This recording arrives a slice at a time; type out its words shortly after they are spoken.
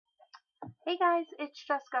Hey guys, it's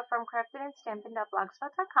Jessica from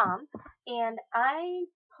craftedandstampin.blogspot.com, and I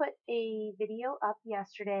put a video up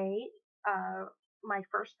yesterday, my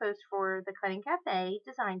first post for the Cutting Cafe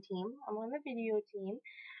design team. I'm on the video team,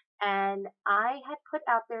 and I had put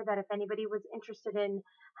out there that if anybody was interested in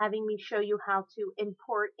having me show you how to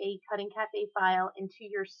import a Cutting Cafe file into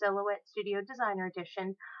your Silhouette Studio Designer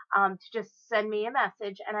Edition, to just send me a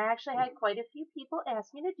message. And I actually had quite a few people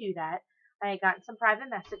ask me to do that. I had gotten some private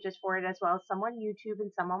messages for it, as well as some on YouTube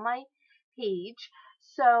and some on my page.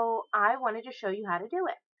 So I wanted to show you how to do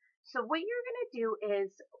it. So what you're going to do is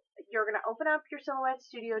you're going to open up your Silhouette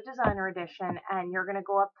Studio Designer Edition, and you're going to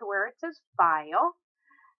go up to where it says File.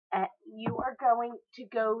 You are going to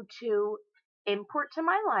go to Import to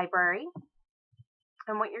My Library,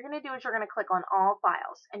 and what you're going to do is you're going to click on All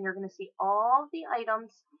Files, and you're going to see all the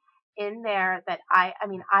items in there that I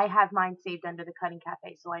have mine saved under the Cutting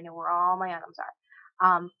Cafe, so I know where all my items are.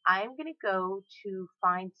 I'm going to go to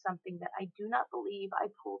find something that I do not believe I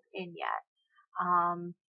pulled in yet,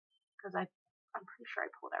 because I'm pretty sure I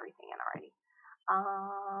pulled everything in already.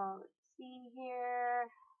 Let's see here.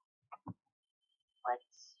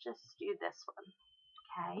 Let's just do this one.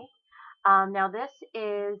 Okay. Now this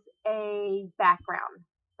is a background,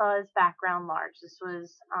 fuzz background large. This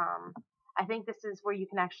was, I think this is where you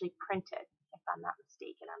can actually print it, if I'm not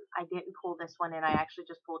mistaken. I didn't pull this one in. I actually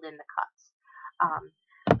just pulled in the cuts.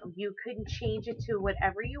 You can change it to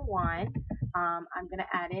whatever you want. I'm going to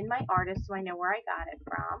add in my artist so I know where I got it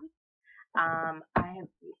from.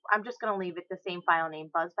 I'm just going to leave it the same file name,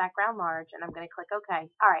 Buzz Background Large, and I'm going to click OK.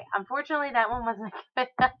 All right. Unfortunately, that one wasn't good.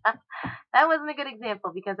 That wasn't a good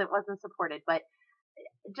example because it wasn't supported. But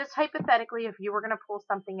just hypothetically, if you were going to pull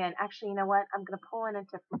something in, actually, you know what? I'm going to pull in a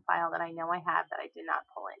different file that I know I have that I did not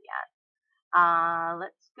pull in yet.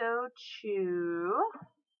 Let's go to,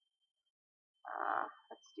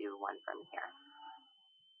 let's do one from here.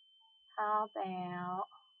 How about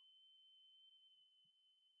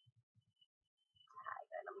tag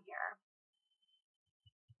item here?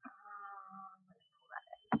 Let me pull that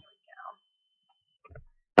in. Here we go.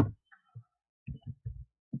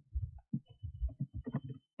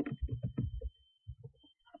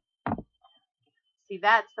 See,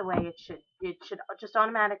 that's the way it should just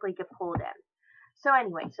automatically get pulled in. So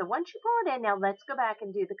anyway, so once you pull it in, now let's go back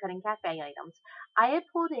and do the Cutting Cafe items. I had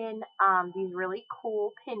pulled in these really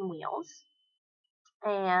cool pinwheels,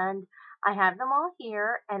 and I have them all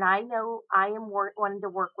here, and I know I am wanting to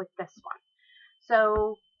work with this one.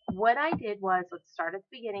 So what I did was, let's start at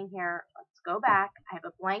the beginning here. Let's go back. I have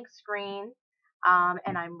a blank screen,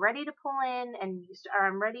 and I'm ready to pull in, and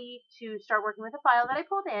I'm ready to start working with a file that I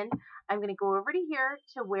pulled in. I'm going to go over to here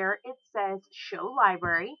to where it says Show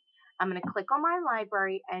Library. I'm going to click on my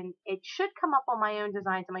library, and it should come up on my own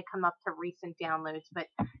designs. It might come up to recent downloads, but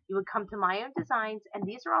you would come to my own designs, and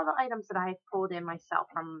these are all the items that I pulled in myself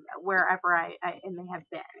from wherever it may have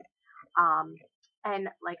been. And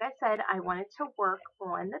like I said, I wanted to work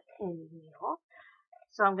on the pinwheel.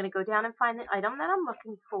 So I'm going to go down and find the item that I'm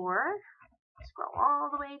looking for. Scroll all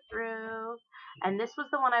the way through. And this was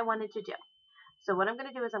the one I wanted to do. So what I'm going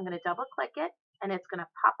to do is I'm going to double click it, and it's going to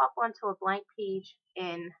pop up onto a blank page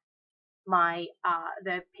in my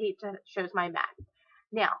the page that shows my map.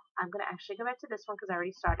 Now I'm going to actually go back to this one because I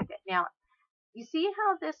already started it. Now you see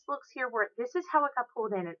how this looks here, where this is how it got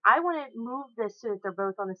pulled in, and I want to move this so that they're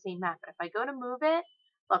both on the same map. But if I go to move it,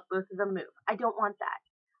 look, both of them move. I don't want that.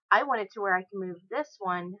 I want it to where I can move this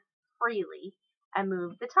one freely and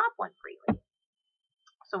move the top one freely.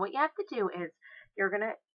 So what you have to do is you're going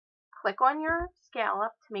to click on your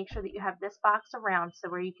scallop to make sure that you have this box around, so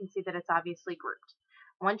where you can see that it's obviously grouped.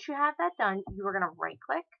 Once you have that done, you are going to right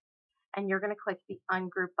click, and you're going to click the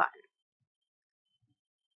ungroup button.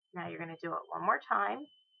 Now you're going to do it one more time,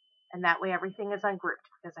 and that way everything is ungrouped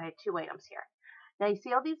because I had two items here. Now you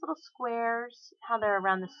see all these little squares, how they're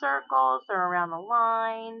around the circles, they're around the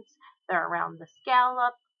lines, they're around the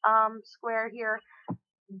scallop square here.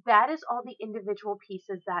 That is all the individual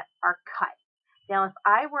pieces that are cut. Now if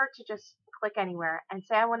I were to just click anywhere and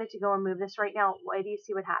say I wanted to go and move this right now, why do you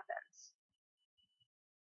see what happens?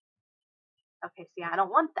 Okay, see, I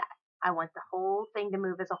don't want that. I want the whole thing to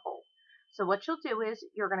move as a whole. So what you'll do is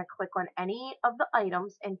you're going to click on any of the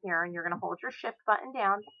items in here, and you're going to hold your shift button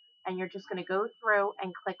down, and you're just going to go through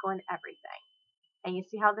and click on everything. And you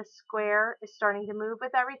see how the square is starting to move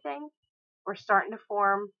with everything? We're starting to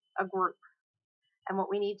form a group. And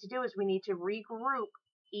what we need to do is we need to regroup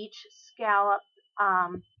each scallop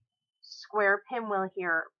square pinwheel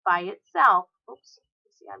here by itself. Oops,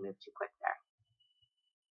 see, I moved too quick there.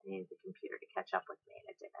 I needed the computer to catch up with me, and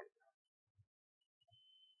it didn't.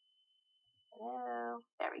 Hello.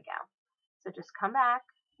 There we go. So just come back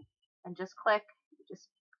and just click. You just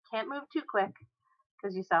can't move too quick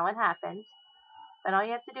because you saw what happened. Then all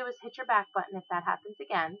you have to do is hit your back button if that happens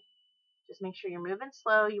again. Just make sure you're moving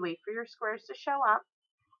slow. You wait for your squares to show up.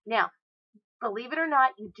 Now, believe it or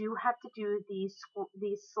not, you do have to do these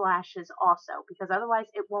slashes also, because otherwise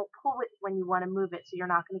it won't pull it when you want to move it, so you're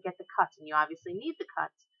not going to get the cuts, and you obviously need the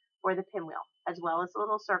cuts for the pinwheel, as well as the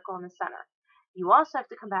little circle in the center. You also have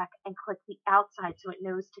to come back and click the outside so it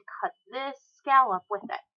knows to cut this scallop with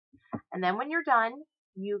it. And then when you're done,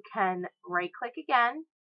 you can right click again,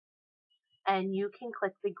 and you can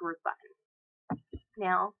click the group button.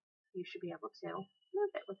 Now, you should be able to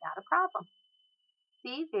move it without a problem.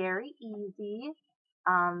 See, very easy,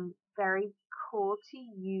 very cool to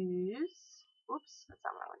use. Oops, that's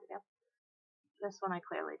not what I wanted to do. This one I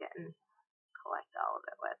clearly didn't collect all of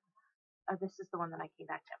it with. Oh, this is the one that I came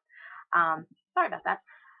back to. Sorry about that.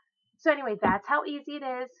 So anyway, that's how easy it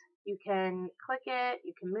is. You can click it,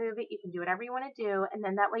 you can move it, you can do whatever you want to do, and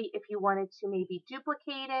then that way if you wanted to maybe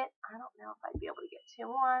duplicate it, I don't know if I'd be able to get to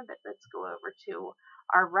one, but let's go over to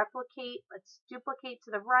our replicate. Let's duplicate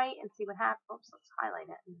to the right and see what happens. Oops, let's highlight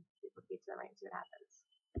it and duplicate to the right and see what happens.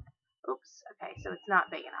 Oops, okay, so it's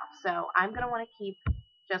not big enough. So I'm going to want to keep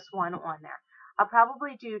just one on there. I'll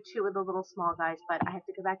probably do two of the little small guys, but I have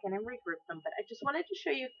to go back in and regroup them. But I just wanted to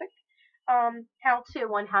show you a quick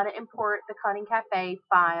how-to on how to import the Cutting Cafe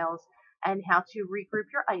files and how to regroup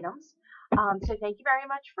your items. So thank you very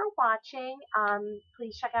much for watching.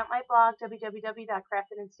 Please check out my blog,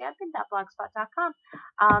 www.craftedandstampin.blogspot.com.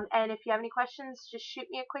 And if you have any questions, just shoot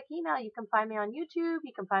me a quick email. You can find me on YouTube.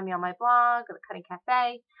 You can find me on my blog or the Cutting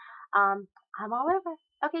Cafe. I'm all over.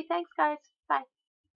 Okay, thanks, guys. Bye.